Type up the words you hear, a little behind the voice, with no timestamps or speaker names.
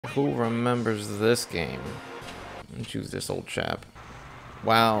Who remembers this game? Let's choose this old chap.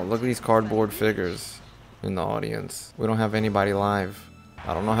 Wow, look at these cardboard figures in the audience. We don't have anybody live.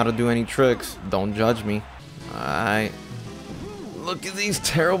 I don't know how to do any tricks. Don't judge me. Alright. Look at these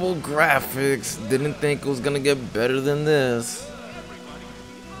terrible graphics. Didn't think it was gonna get better than this.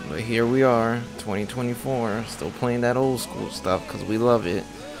 But here we are, 2024. Still playing that old school stuff because we love it.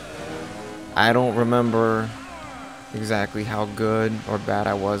 I don't remember exactly how good or bad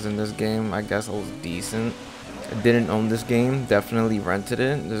I was in this game. I guess I was decent. I didn't own this game, definitely rented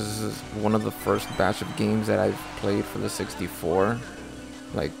it. This is one of the first batch of games that I've played for the 64,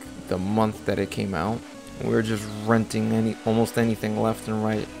 like the month that it came out. We were just renting almost anything left and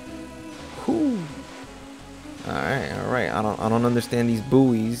right. Whew. Alright, I don't understand these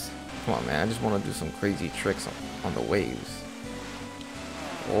buoys. Come on, man, I just want to do some crazy tricks on the waves.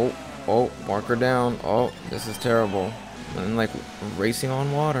 Oh, marker down. Oh, this is terrible. And like racing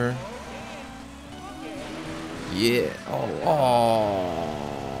on water. Yeah. Oh,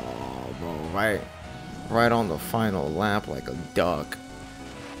 bro, right on the final lap like a duck.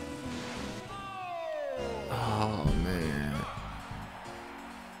 Oh man.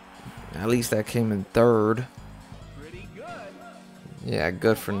 At least I came in third. Yeah,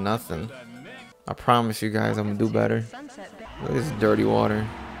 good for nothing. I promise you guys I'm gonna do better. Look at this dirty water.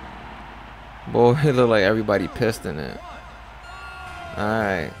 Boy, it looked like everybody pissed in it.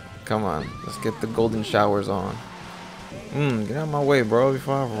 Alright, come on. Let's get the golden showers on. Get out of my way, bro,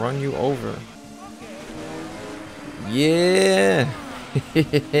 before I run you over. Yeah!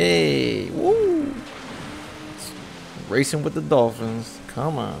 Hey! Woo! Racing with the dolphins.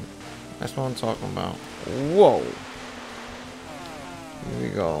 Come on. That's what I'm talking about. Whoa! Here we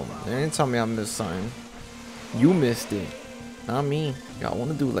go. They didn't tell me I missed something. You missed it. Not me. Yeah, I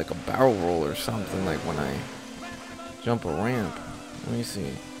want to do like a barrel roll or something, like when I jump a ramp. Let me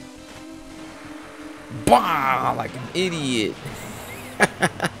see. Bah! Like an idiot.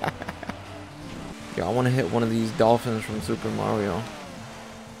 Yo, I want to hit one of these dolphins from Super Mario.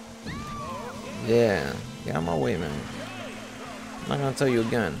 Yeah. Get out of my way, man. I'm not going to tell you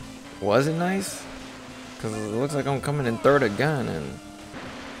again. Was it nice? Because it looks like I'm coming in third again. And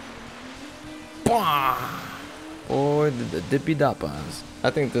bah! Boy, the dippy doppas. I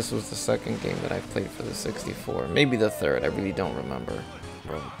think this was the second game that I played for the 64. Maybe the third. I really don't remember.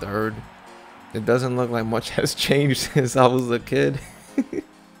 Bro, third. It doesn't look like much has changed since I was a kid.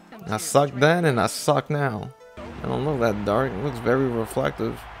 I sucked then and I suck now. I don't look that dark. It looks very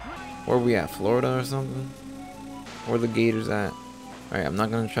reflective. Where we at? Florida or something? Where the Gators at? Alright, I'm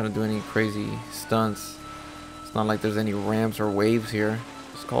not gonna try to do any crazy stunts. It's not like there's any ramps or waves here.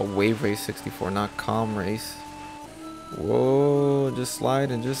 It's called Wave Race 64, not Calm Race. Whoa, just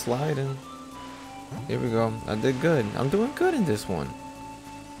sliding. Here we go. I did good. I'm doing good in this one.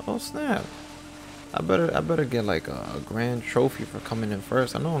 Oh snap. I better get like a grand trophy for coming in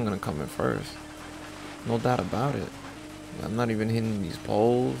first. I know I'm gonna come in first. No doubt about it. I'm not even hitting these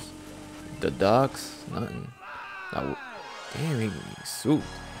poles, the ducks, nothing. Damn, he souped.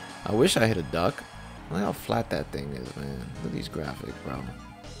 I wish I hit a duck. Look how flat that thing is, man. Look at these graphics, bro.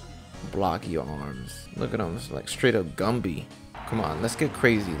 Blocky arms. Look at them. It's like straight up Gumby. Come on, let's get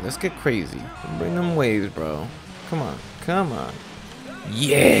crazy. Bring them waves, bro. Come on.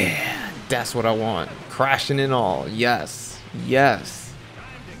 Yeah, that's what I want. Crashing in all. Yes.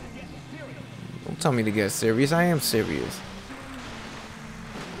 Don't tell me to get serious. I am serious.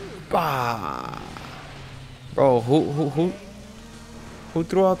 Bah. Bro, who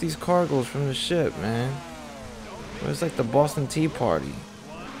threw out these cargoes from the ship, man? It's like the Boston Tea Party.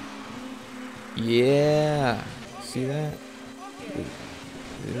 Yeah. See that?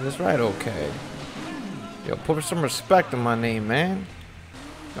 That's right, okay. Yo, put some respect on my name, man.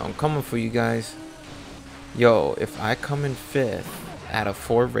 Yo, I'm coming for you guys. Yo, if I come in 5th out of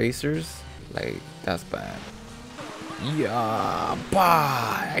 4 racers, like, that's bad. Yeah,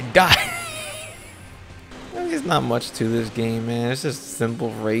 bah, I died. There's not much to this game, man. It's just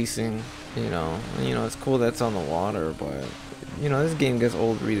simple racing, you know. It's cool that's on the water, but this game gets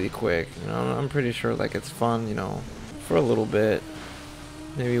old really quick. I'm pretty sure like it's fun, for a little bit,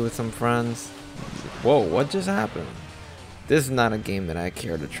 maybe with some friends. Whoa, what just happened? This is not a game that I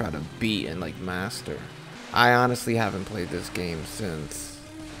care to try to beat and like master. I honestly haven't played this game since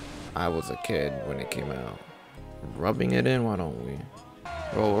I was a kid when it came out. Rubbing it in, why don't we?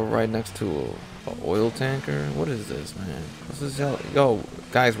 Bro, we're right next to a oil tanker. What is this, man? This is hell. Yo,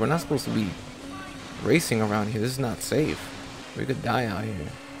 guys, we're not supposed to be racing around here. This is not safe. We could die out here.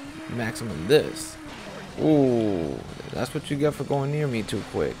 Maximum this. Ooh, that's what you get for going near me too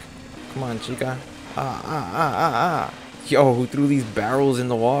quick. Come on, chica. Yo, who threw these barrels in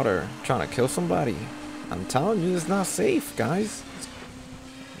the water? Trying to kill somebody. I'm telling you, it's not safe, guys.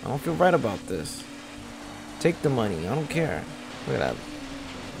 I don't feel right about this. Take the money. I don't care. Look at that.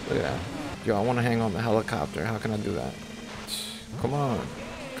 Look at that. Yo, I want to hang on the helicopter. How can I do that? Come on.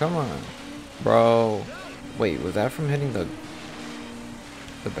 Come on. Bro. Wait, was that from hitting the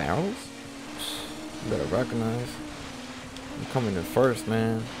barrels? You better recognize. I'm coming in first,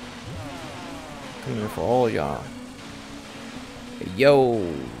 man. Coming in for all y'all. Hey, yo.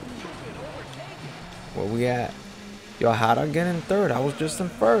 Where we at? Yo, how'd I get in third? I was just in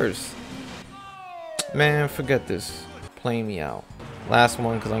first. Man, forget this. Play me out. Last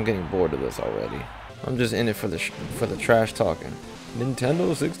one, because I'm getting bored of this already. I'm just in it for the trash talking.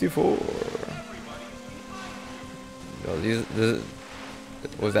 Nintendo 64. Yo,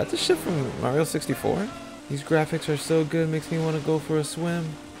 was that the shit from Mario 64? These graphics are so good, makes me want to go for a swim.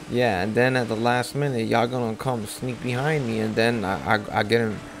 Yeah, and then at the last minute, y'all gonna come sneak behind me, and then I get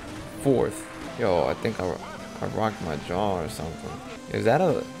in fourth. Yo, I think I rocked my jaw or something. Is that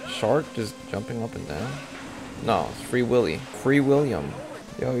a shark just jumping up and down? No, it's Free Willy. Free William.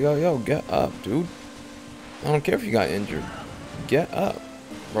 Yo, get up, dude. I don't care if you got injured. Get up.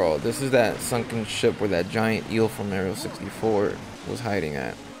 Bro, this is that sunken ship where that giant eel from Mario 64 was hiding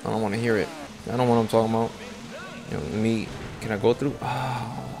at. I don't want to hear it. I don't know what I'm talking about. You know, me. Can I go through?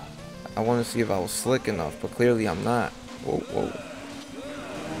 Oh, I want to see if I was slick enough, but clearly I'm not. Whoa.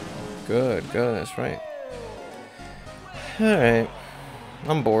 Good, that's right. Alright.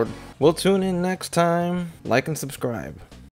 I'm bored. We'll tune in next time. Like and subscribe.